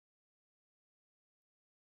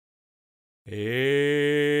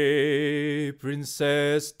Hey,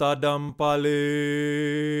 Princess Taddampali.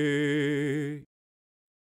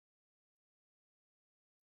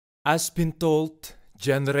 Has been told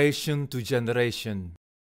generation to generation.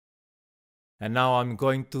 And now I'm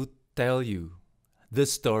going to tell you the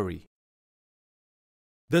story.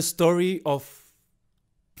 The story of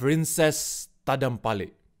Princess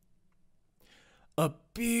Taddampali. A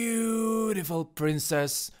beautiful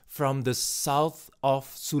princess from the south of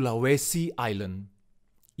Sulawesi Island,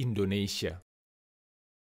 Indonesia.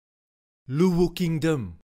 Luwu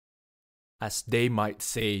Kingdom, as they might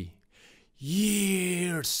say,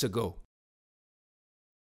 years ago.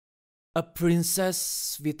 A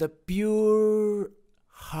princess with a pure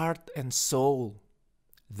heart and soul.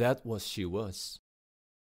 That was she was.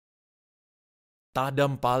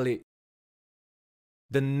 Taddampali,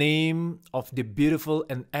 the name of the beautiful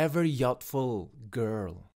and ever youthful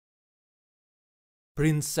girl.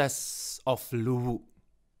 Princess of Luwu.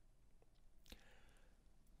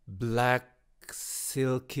 Black,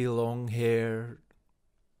 silky long hair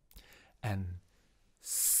and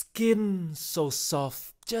skin so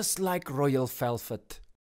soft, just like royal velvet.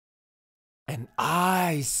 And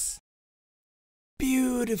eyes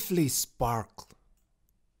beautifully sparkle.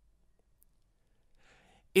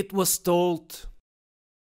 It was told,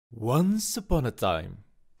 once upon a time,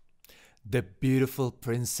 the beautiful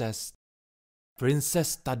Princess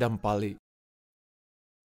Taddampali,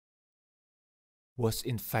 was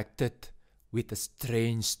infected with a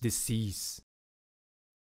strange disease.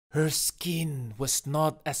 Her skin was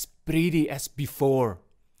not as pretty as before.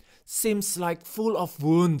 Seems like full of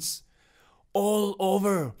wounds all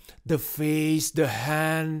over the face, the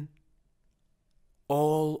hand,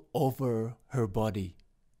 all over her body.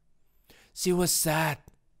 She was sad,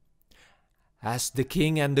 as the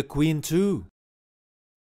king and the queen too.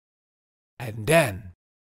 And then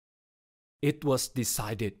it was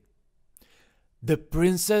decided the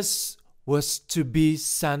princess was to be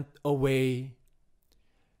sent away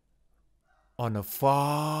on a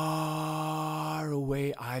far-away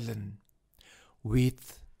island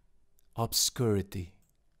with obscurity.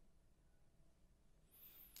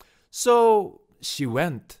 So she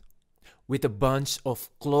went with a bunch of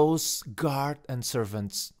close guard and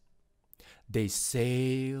servants. They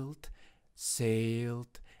sailed,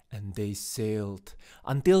 and they sailed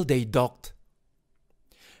until they docked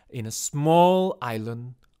in a small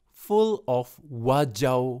island full of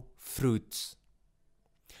wajau fruits.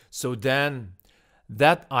 So then,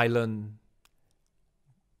 that island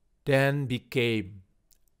then became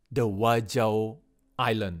the Wajau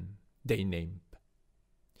Island, they named.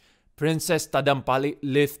 Princess Taddampali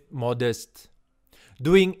lived modest,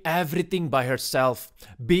 doing everything by herself,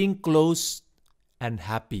 being close and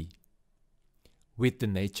happy with the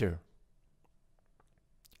nature.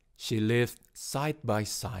 She lived side by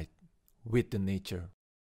side with the nature.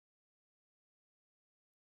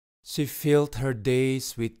 She filled her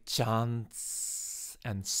days with chants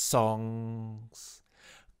and songs,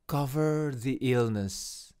 covered the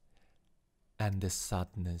illness and the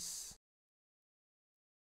sadness.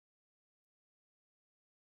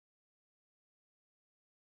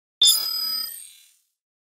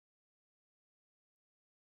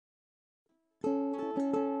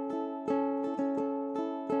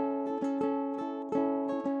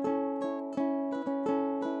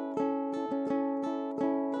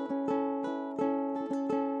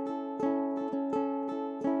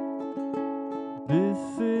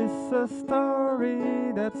 This is a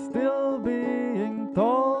story that's still being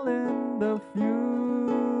told in the future,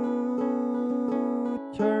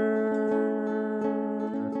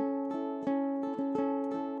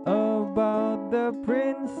 about the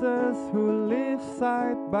princess who lives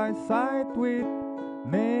side by side with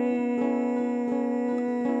nature.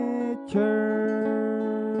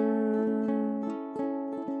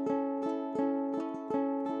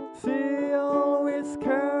 She always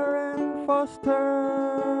care and foster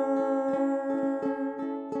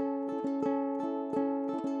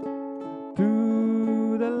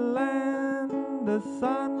to the land, the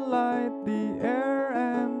sunlight, the air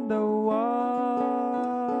and the water,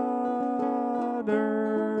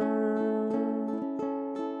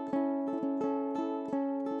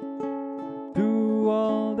 to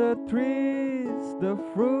all the trees, the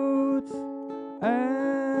fruits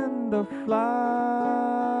and the flowers,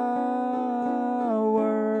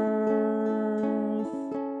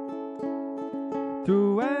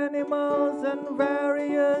 to animals and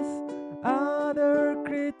various other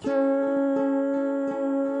creatures.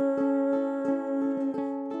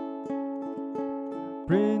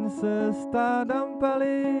 Princess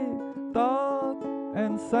Taddampali talked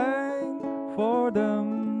and sang for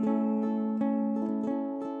them.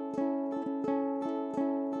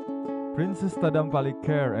 Princess Taddampali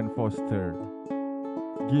care and foster,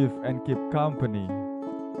 give and keep company.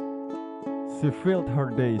 She filled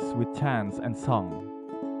her days with chants and song,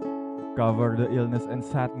 cover the illness and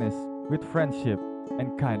sadness with friendship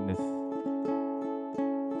and kindness.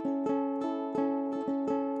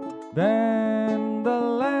 Then the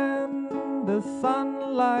land, the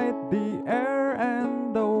sunlight, the air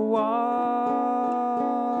and the water,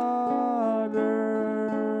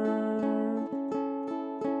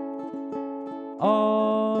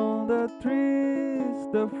 all the trees,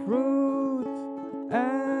 the fruits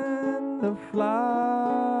and the flowers,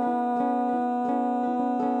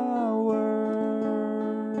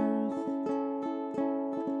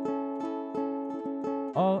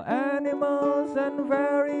 all animals and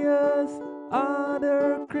various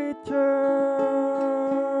other creatures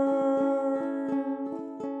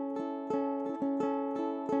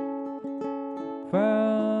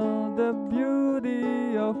felt the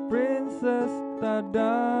beauty of Princess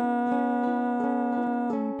Taddampali.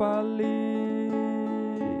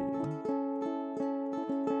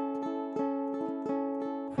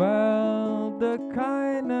 Felt the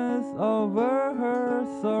kindness over her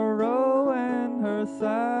sorrow and her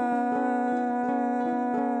sadness.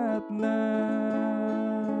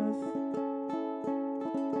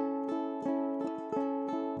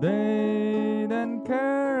 They then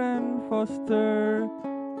care and foster,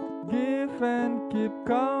 give and keep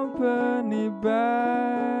company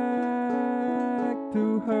back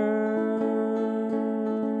to her.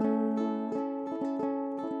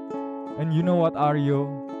 And you know what, Ariyo?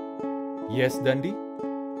 Yes, Dandi?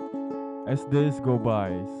 As days go by,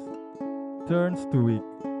 turns to week,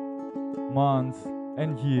 months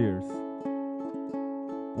and years.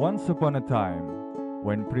 Once upon a time,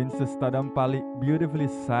 when Princess Taddampali beautifully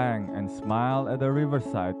sang and smiled at the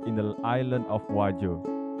riverside in the island of Wajo.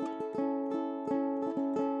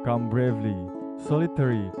 Come bravely,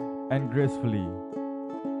 solitary and gracefully,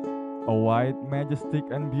 a white, majestic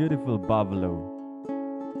and beautiful buffalo.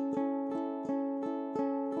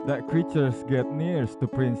 That creatures get near to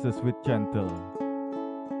Princess with gentle,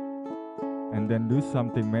 and then do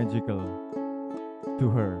something magical to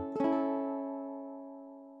her.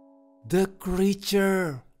 The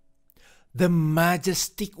creature, the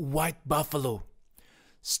majestic white buffalo,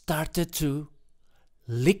 started to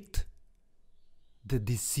lick the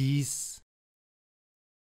disease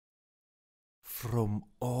from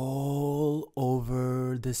all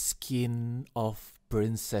over the skin of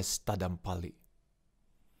Princess Taddampali.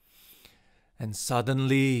 And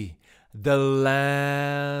suddenly, the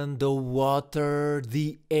land, the water,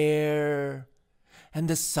 the air, and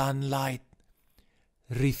the sunlight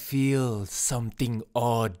reveal something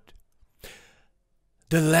odd.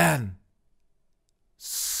 The land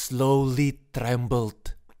slowly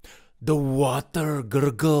trembled, the water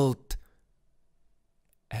gurgled,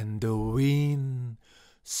 and the wind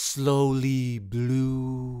slowly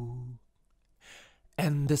blew,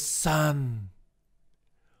 and the sun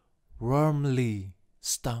warmly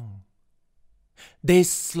stung. They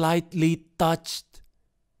slightly touched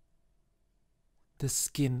the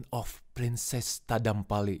skin of Princess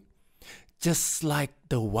Taddampali, just like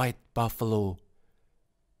the white buffalo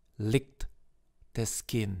licked the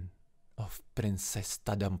skin of Princess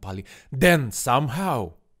Taddampali. Then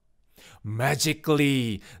somehow,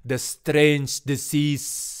 magically, the strange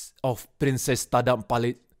disease of Princess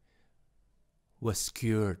Taddampali was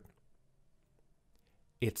cured.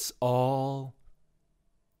 It's all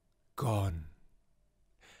gone.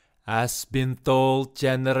 Has been told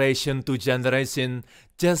generation to generation,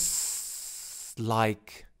 just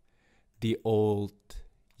like the old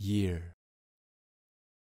year.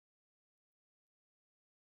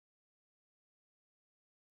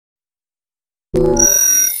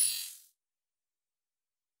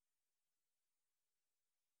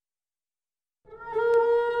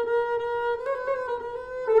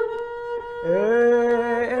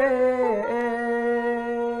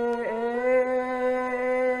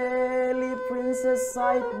 Princess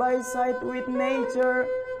side by side with nature,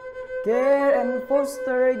 care and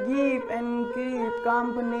foster, give and keep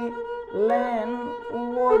company, land,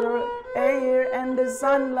 water, air and the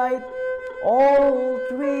sunlight, all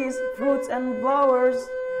trees, fruits and flowers,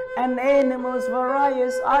 and animals,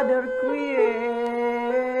 various other creatures.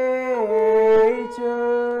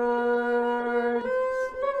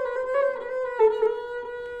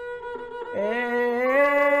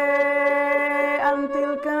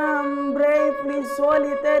 Until come bravely,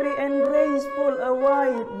 solitary and graceful, a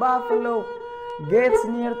white buffalo gets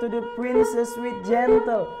near to the princess with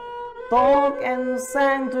gentle talk and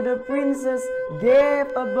sang to the princess, gave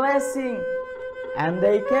a blessing and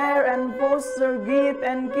they care and foster, give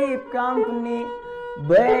and keep company,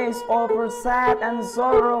 blaze over sad and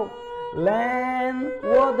sorrow, land,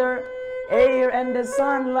 water, air and the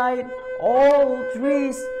sunlight, all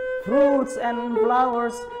trees, fruits and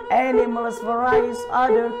flowers, animals, various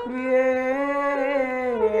other creatures.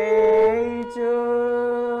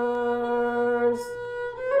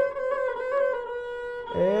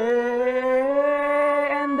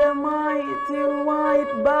 And the mighty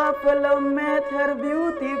white buffalo made her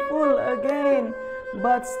beautiful again,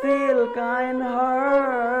 but still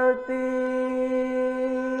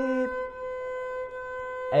kind-hearted.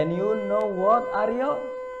 And you know what, Ariyo?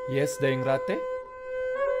 Yes, Daeng Rate?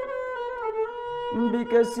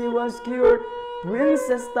 Because she was cured,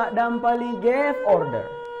 Princess Taddampali gave order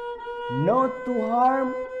not to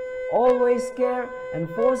harm, always care and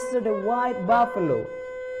foster the white buffalo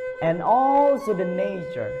and also the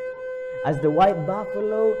nature. As the white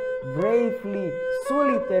buffalo, bravely,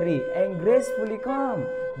 solitary and gracefully calm,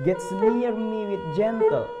 gets near me with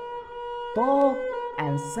gentle talk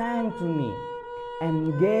and sang to me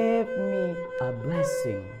and gave me a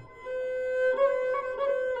blessing.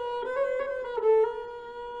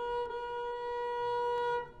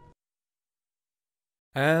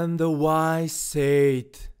 And the wise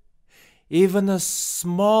said, even a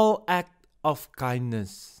small act of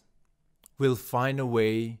kindness will find a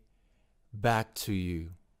way back to you.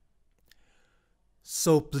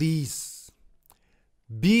 So please,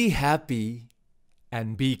 be happy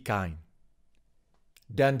and be kind.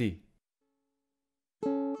 Dandi.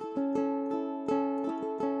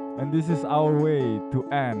 And this is our way to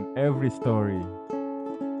end every story.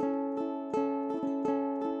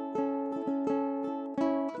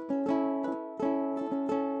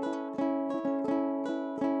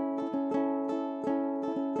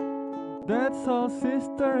 That's all,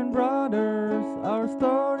 sister and brothers, our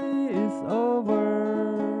story is over.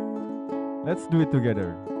 Let's do it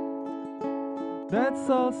together. That's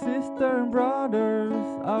all, sister and brothers,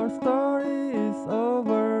 our story is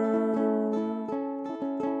over.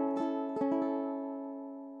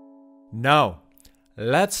 Now,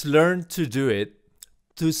 let's learn to do it,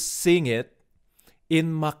 to sing it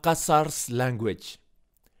in Makassar's language.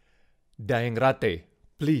 Daeng Rate,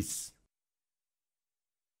 please.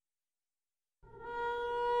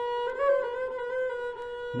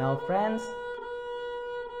 Now friends,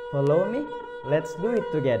 follow me, let's do it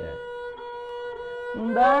together.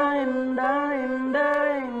 Daeng, daeng,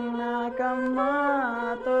 daeng,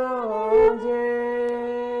 nakamato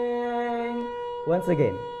jeng. Once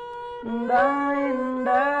again. Daeng,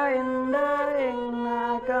 daeng, daeng,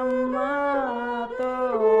 nakamato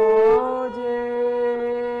jeng.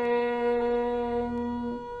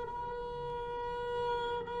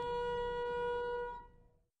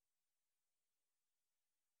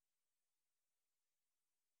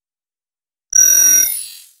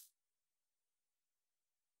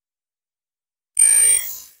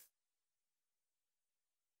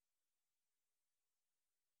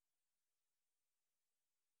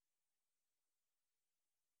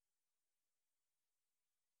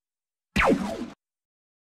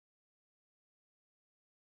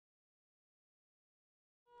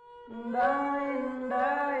 Daeng,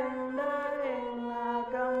 daeng.